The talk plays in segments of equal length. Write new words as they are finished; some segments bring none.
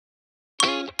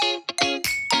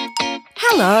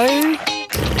Hello.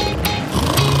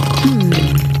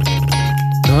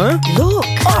 Huh? Look.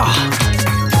 Oh.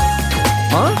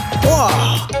 Huh? Whoa.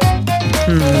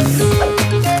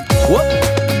 What?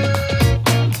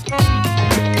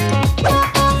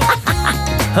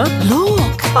 Huh?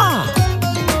 Look. Ah.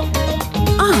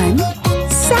 I'm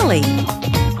Sally.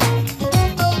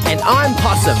 And I'm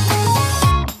Possum.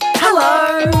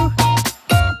 Hello.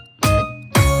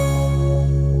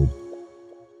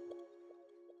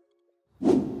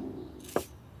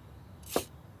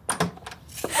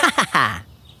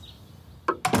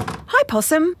 Hi,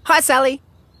 Possum. Hi, Sally.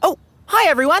 Oh, hi,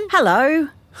 everyone. Hello.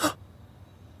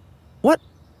 What?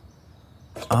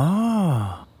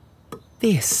 Oh.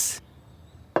 This.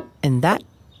 And that.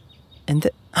 And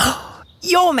that.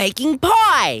 You're making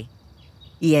pie!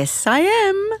 Yes, I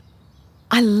am.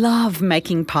 I love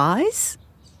making pies.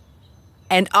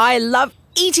 And I love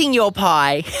eating your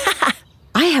pie.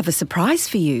 I have a surprise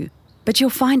for you, but you'll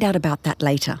find out about that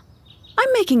later.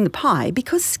 I'm making the pie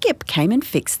because Skip came and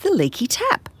fixed the leaky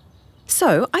tap.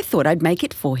 So I thought I'd make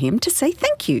it for him to say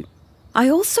thank you. I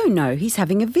also know he's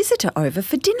having a visitor over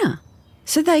for dinner,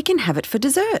 so they can have it for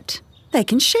dessert. They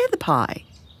can share the pie.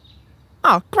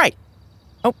 Oh, great.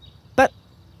 Oh, but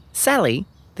Sally,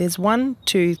 there's 1,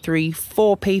 2, 3,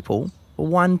 4 people for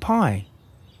one pie.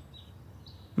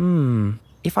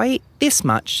 If I eat this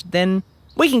much, then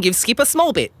we can give Skip a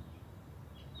small bit.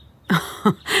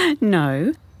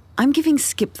 No, I'm giving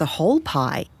Skip the whole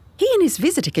pie. He and his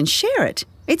visitor can share it.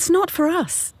 It's not for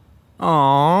us.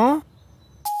 Aww.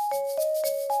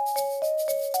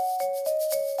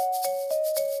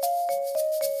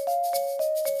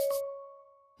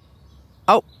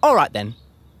 Oh, all right then.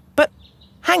 But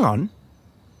hang on.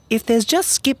 If there's just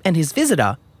Skip and his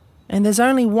visitor, and there's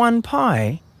only one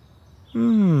pie,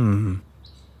 Oh,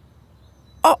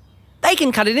 they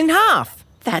can cut it in half.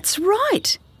 That's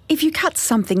right. If you cut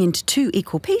something into 2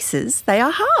 equal pieces, they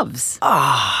are halves.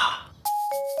 Ah.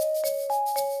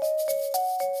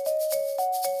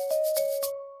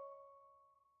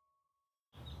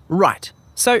 Right.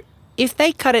 So if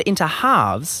they cut it into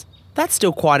halves, that's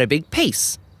still quite a big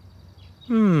piece.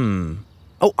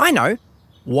 Oh, I know.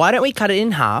 Why don't we cut it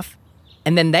in half,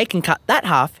 and then they can cut that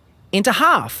half into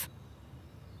half?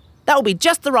 That will be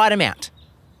just the right amount.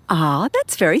 Ah,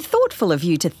 that's very thoughtful of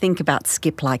you to think about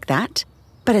Skip like that.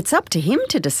 But it's up to him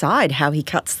to decide how he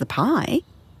cuts the pie.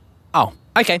 Oh,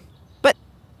 okay. But,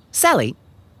 Sally,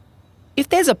 if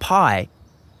there's a pie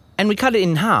and we cut it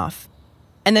in half,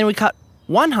 and then we cut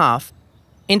one half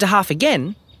into half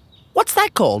again, what's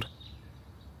that called?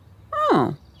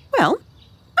 Oh, well,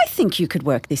 I think you could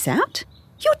work this out.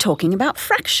 You're talking about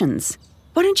fractions.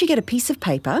 Why don't you get a piece of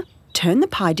paper, turn the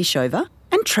pie dish over,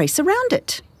 and trace around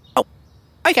it? Oh,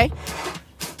 okay.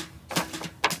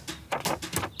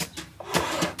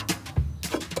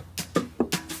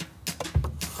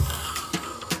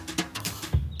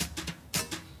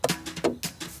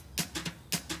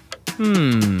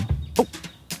 Oh,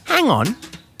 hang on.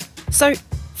 So,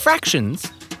 fractions,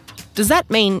 does that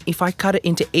mean if I cut it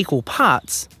into equal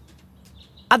parts,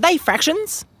 are they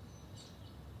fractions?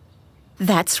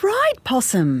 That's right,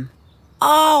 Possum.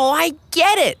 Oh, I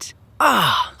get it.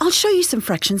 Ah. I'll show you some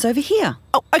fractions over here.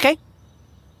 Oh, okay.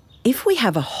 If we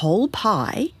have a whole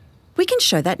pie, we can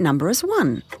show that number as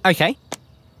 1. Okay.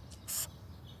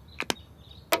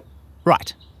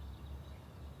 Right.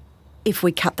 If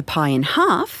we cut the pie in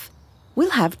half,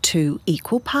 we'll have 2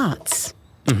 equal parts.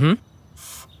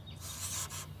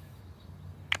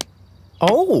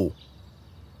 Oh.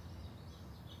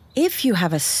 If you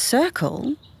have a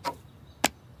circle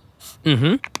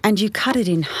and you cut it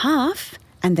in half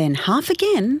and then half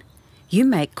again, you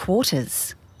make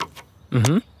quarters.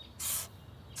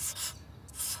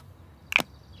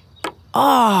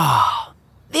 Oh,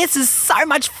 this is so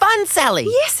much fun, Sally.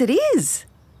 Yes, it is.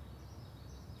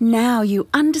 Now you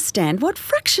understand what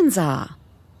fractions are.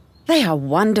 They are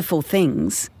wonderful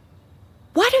things.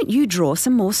 Why don't you draw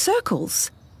some more circles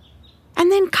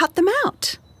and then cut them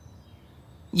out?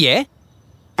 Yeah.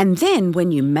 And then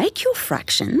when you make your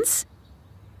fractions,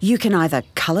 you can either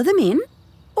colour them in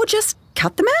or just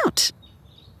cut them out.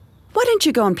 Why don't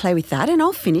you go and play with that and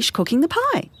I'll finish cooking the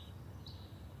pie?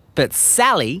 But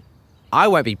Sally, I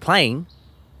won't be playing.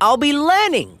 I'll be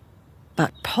learning.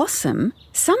 But Possum,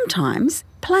 sometimes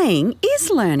playing is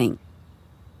learning.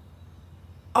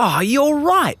 Oh, you're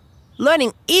right.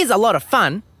 Learning is a lot of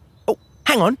fun. Oh,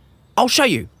 hang on. I'll show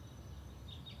you.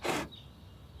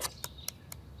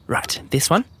 Right, this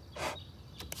one.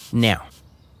 Now.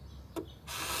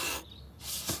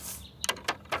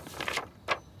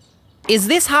 Is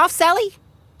this half, Sally?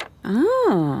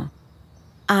 Oh.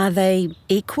 Are they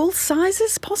equal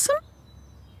sizes, Possum?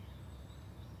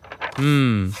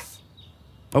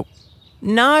 Oh,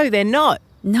 no, they're not.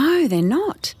 No, they're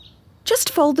not. Just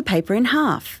fold the paper in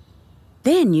half.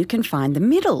 Then you can find the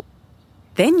middle.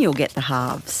 Then you'll get the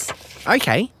halves.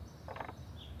 Okay.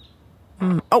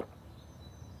 Oh.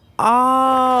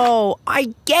 Oh,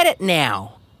 I get it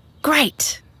now.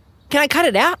 Great. Can I cut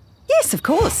it out? Yes, of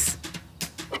course.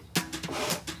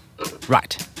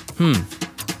 Right.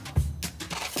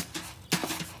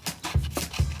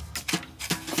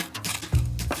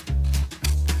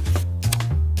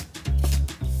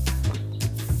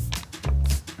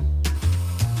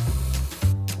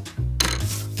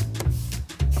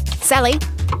 Sally,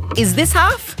 is this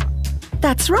half?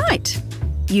 That's right.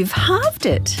 You've halved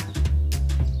it.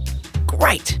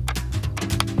 Great.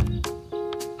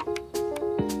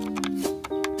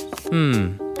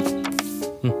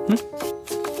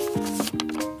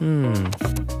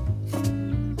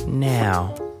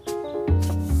 Now,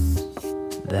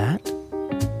 that.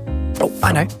 Oh,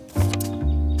 I know.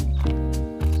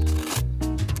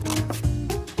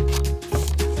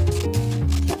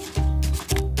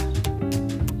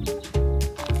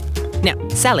 Now,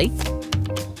 Sally,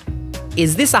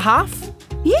 is this a half?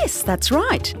 Yes, that's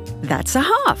right. That's a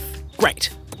half.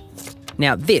 Great.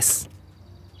 Now this.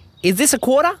 Is this a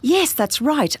quarter? Yes, that's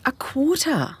right. A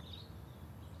quarter.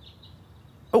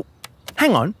 Oh,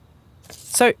 hang on.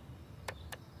 So,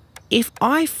 if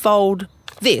I fold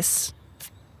this,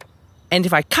 and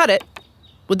if I cut it,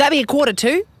 would that be a quarter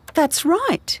too? That's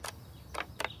right.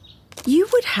 You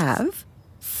would have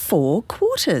 4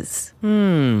 quarters.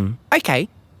 Okay.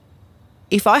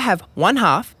 If I have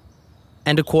 1/2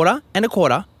 and a quarter,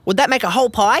 would that make a whole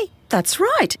pie? That's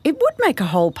right. It would make a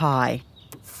whole pie.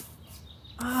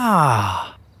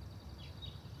 Ah.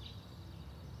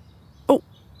 Oh,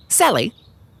 Sally,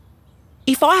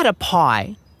 if I had a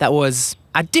pie that was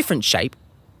a different shape,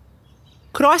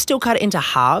 could I still cut it into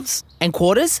halves and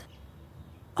quarters?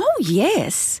 Oh,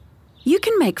 yes. You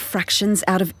can make fractions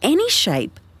out of any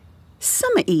shape.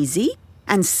 Some are easy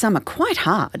and some are quite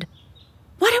hard.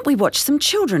 Why don't we watch some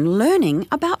children learning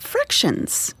about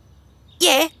fractions?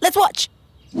 Yeah, let's watch.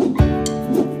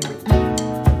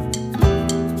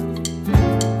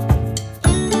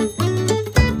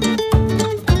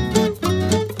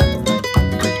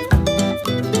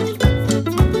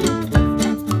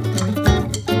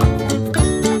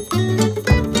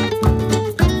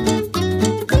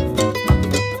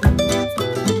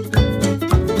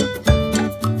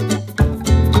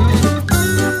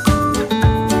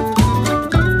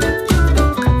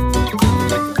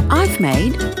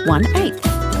 Made 1/8.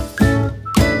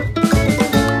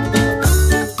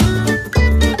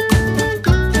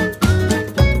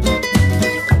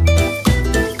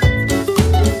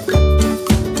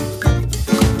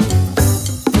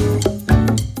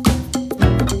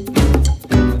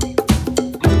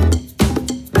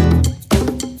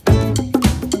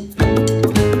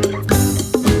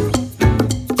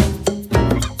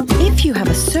 If you have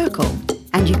a circle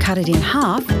and you cut it in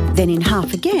half, then in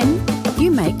half again, you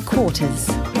make quarters.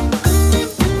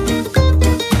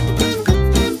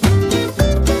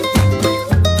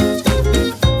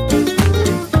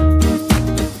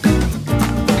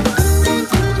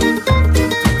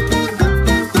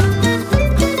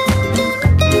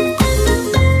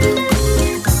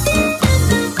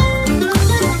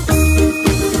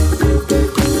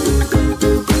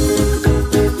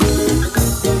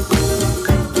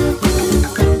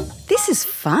 This is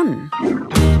fun.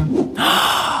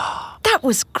 That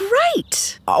was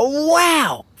great! Oh,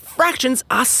 wow! Fractions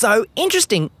are so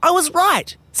interesting. I was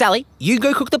right. Sally, you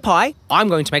go cook the pie. I'm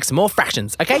going to make some more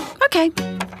fractions, okay? Okay.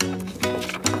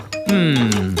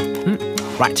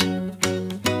 Right.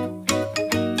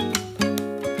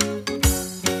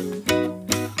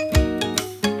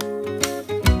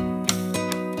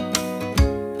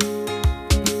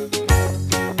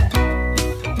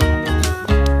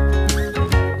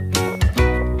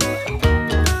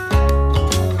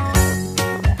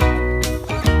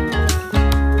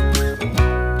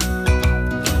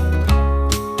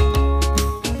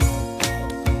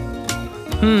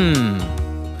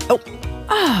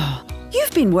 Oh,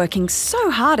 you've been working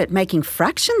so hard at making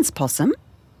fractions, Possum.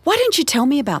 Why don't you tell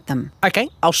me about them? Okay,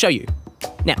 I'll show you.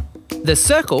 Now, the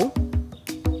circle,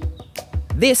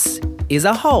 this is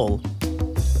a whole.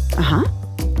 Uh-huh.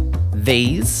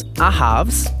 These are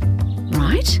halves,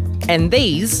 Right. and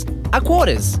these are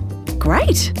quarters.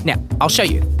 Great. Now, I'll show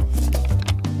you.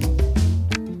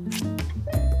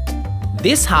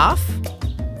 This half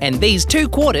and these 2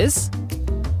 quarters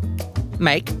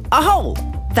make a whole.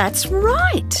 That's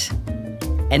right.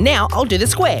 And now I'll do the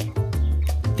square.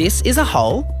 This is a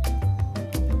whole.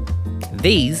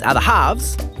 These are the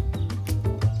halves.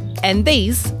 and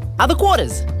these are the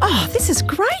quarters. Oh, this is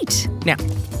great. Now,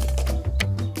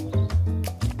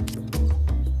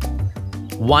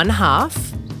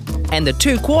 1/2 and the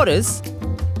 2 quarters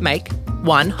make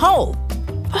 1 whole.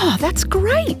 Oh, that's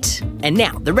great. And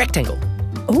now the rectangle.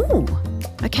 Oh,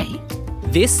 okay.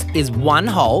 This is 1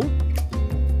 whole.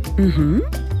 Mm-hmm.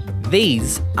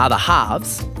 These are the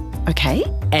halves. Okay.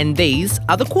 And these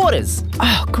are the quarters.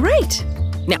 Oh, great.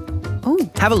 Now, Oh.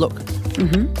 have a look.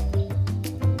 Mm-hmm.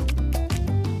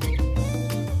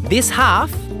 This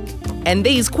half and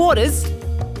these quarters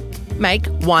make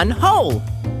 1 whole.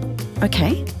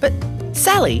 Okay. But,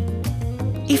 Sally,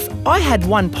 if I had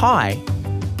 1 pie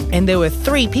and there were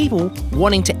 3 people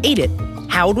wanting to eat it,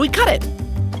 how would we cut it?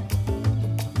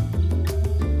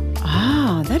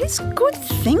 Ah, that is good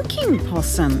thinking,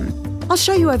 Possum. I'll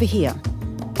show you over here.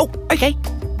 Oh, okay.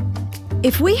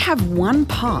 If we have 1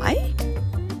 pie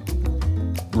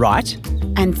Right.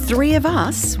 and 3 of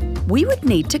us, we would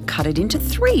need to cut it into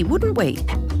 3, wouldn't we?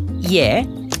 Yeah.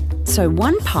 So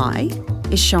 1 pie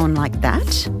is shown like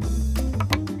that.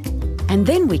 And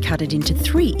then we cut it into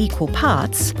 3 equal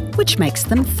parts, which makes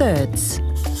them thirds.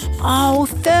 Oh,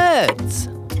 thirds.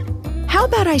 How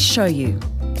about I show you?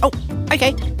 Oh,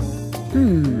 okay.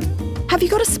 Have you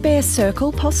got a spare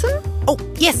circle, Possum? Oh,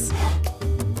 yes.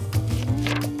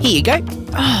 Here you go.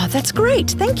 Oh, that's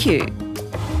great, thank you.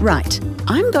 Right,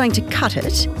 I'm going to cut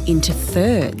it into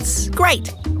thirds.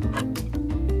 Great.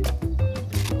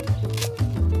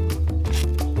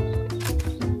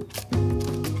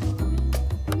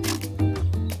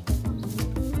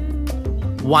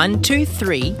 One, two,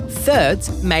 3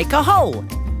 thirds make a whole.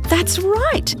 That's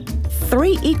right.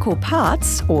 3 equal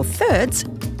parts, or thirds,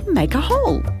 make a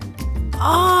whole.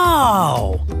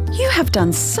 Oh. You have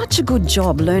done such a good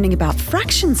job learning about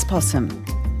fractions, Possum.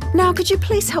 Now, could you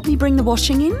please help me bring the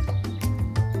washing in?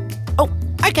 Oh,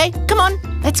 okay, come on.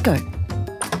 Let's go.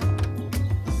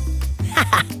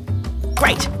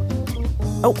 Great.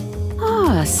 Oh,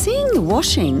 Ah, seeing the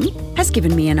washing has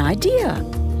given me an idea.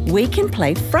 We can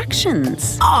play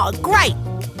fractions. oh, great.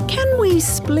 Can we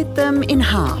split them in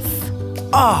half?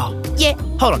 Oh, yeah.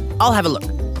 Hold on, I'll have a look.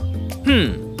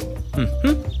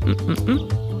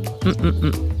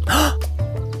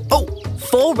 Oh,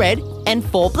 4 red and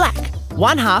 4 black.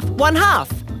 1/2,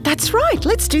 1/2. That's right,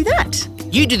 let's do that.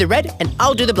 You do the red and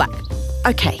I'll do the black.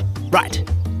 Okay. Right.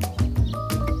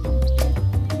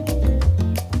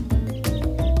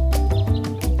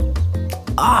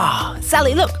 Ah,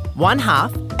 Sally, look.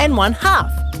 1/2 and 1/2.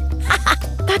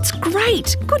 That's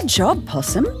great. Good job,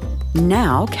 Possum.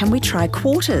 Now, can we try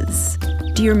quarters?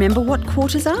 Do you remember what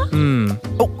quarters are?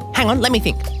 Oh, hang on, let me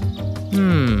think.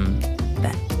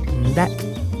 That.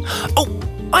 Oh,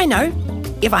 I know.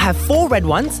 If I have 4 red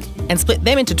ones and split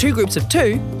them into 2 groups of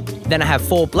 2, then I have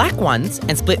 4 black ones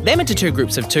and split them into 2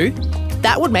 groups of 2,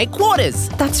 that would make quarters.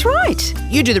 That's right.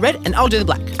 You do the red and I'll do the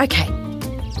black. Okay.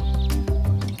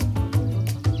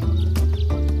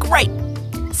 Great.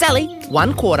 Sally,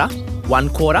 1/4,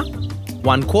 1/4,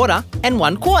 1/4 and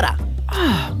 1/4.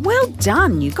 Ah, well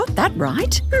done. You got that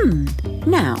right.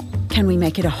 Now, can we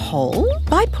make it a whole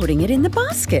by putting it in the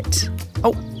basket?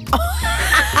 Oh.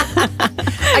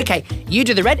 Okay, you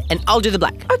do the red and I'll do the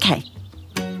black. Okay.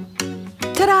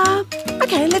 Ta-da!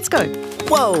 Okay, let's go.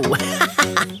 Whoa.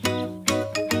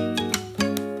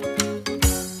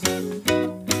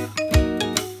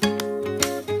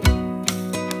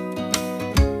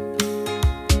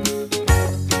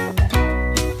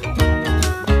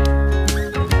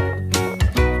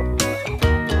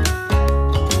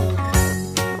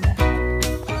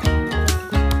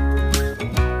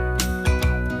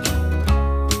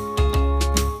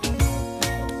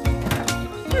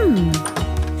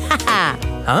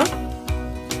 Huh?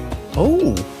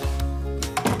 Oh.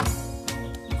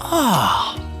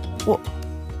 Ah. Oh.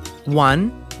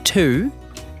 1, 2.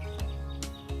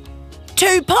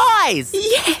 2 pies!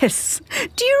 Yes!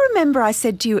 Do you remember I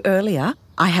said to you earlier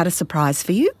I had a surprise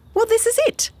for you? Well, this is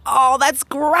it. Oh, that's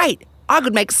great. I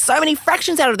could make so many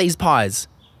fractions out of these pies.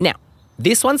 Now,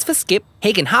 this one's for Skip.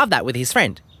 He can halve that with his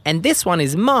friend. And this one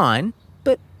is mine.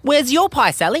 But where's your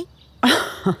pie, Sally?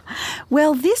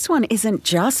 Well, this one isn't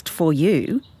just for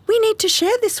you. We need to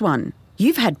share this one.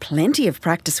 You've had plenty of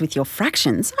practice with your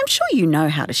fractions. I'm sure you know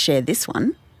how to share this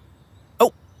one.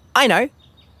 Oh, I know.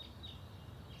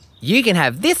 You can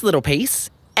have this little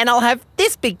piece, and I'll have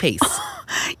this big piece.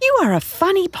 You are a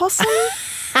funny possum.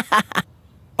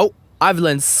 Oh, I've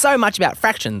learned so much about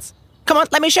fractions. Come on,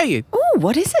 let me show you. Oh,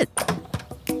 what is it?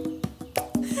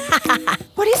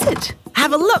 What is it?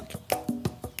 Have a look.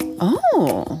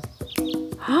 Oh.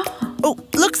 Oh,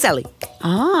 look, Sally.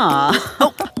 Ah.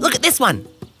 Oh, look at this one.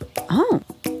 Oh.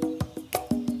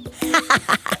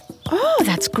 Oh,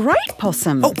 that's great,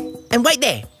 Possum. Oh, and wait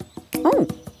there. Oh.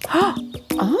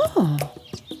 Oh.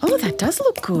 Oh, that does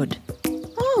look good.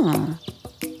 Oh.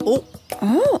 Oh,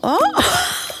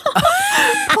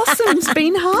 Possum's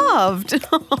been halved.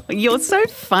 You're so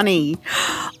funny.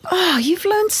 Oh, you've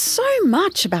learned so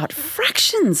much about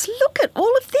fractions. Look at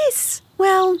all of this.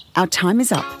 Well, our time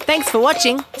is up. thanks for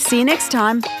watching. See you next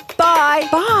time. Bye.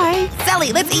 Bye.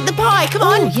 Sally, let's eat the pie. Come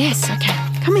on. Oh, yes, okay.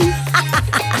 Come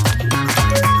in.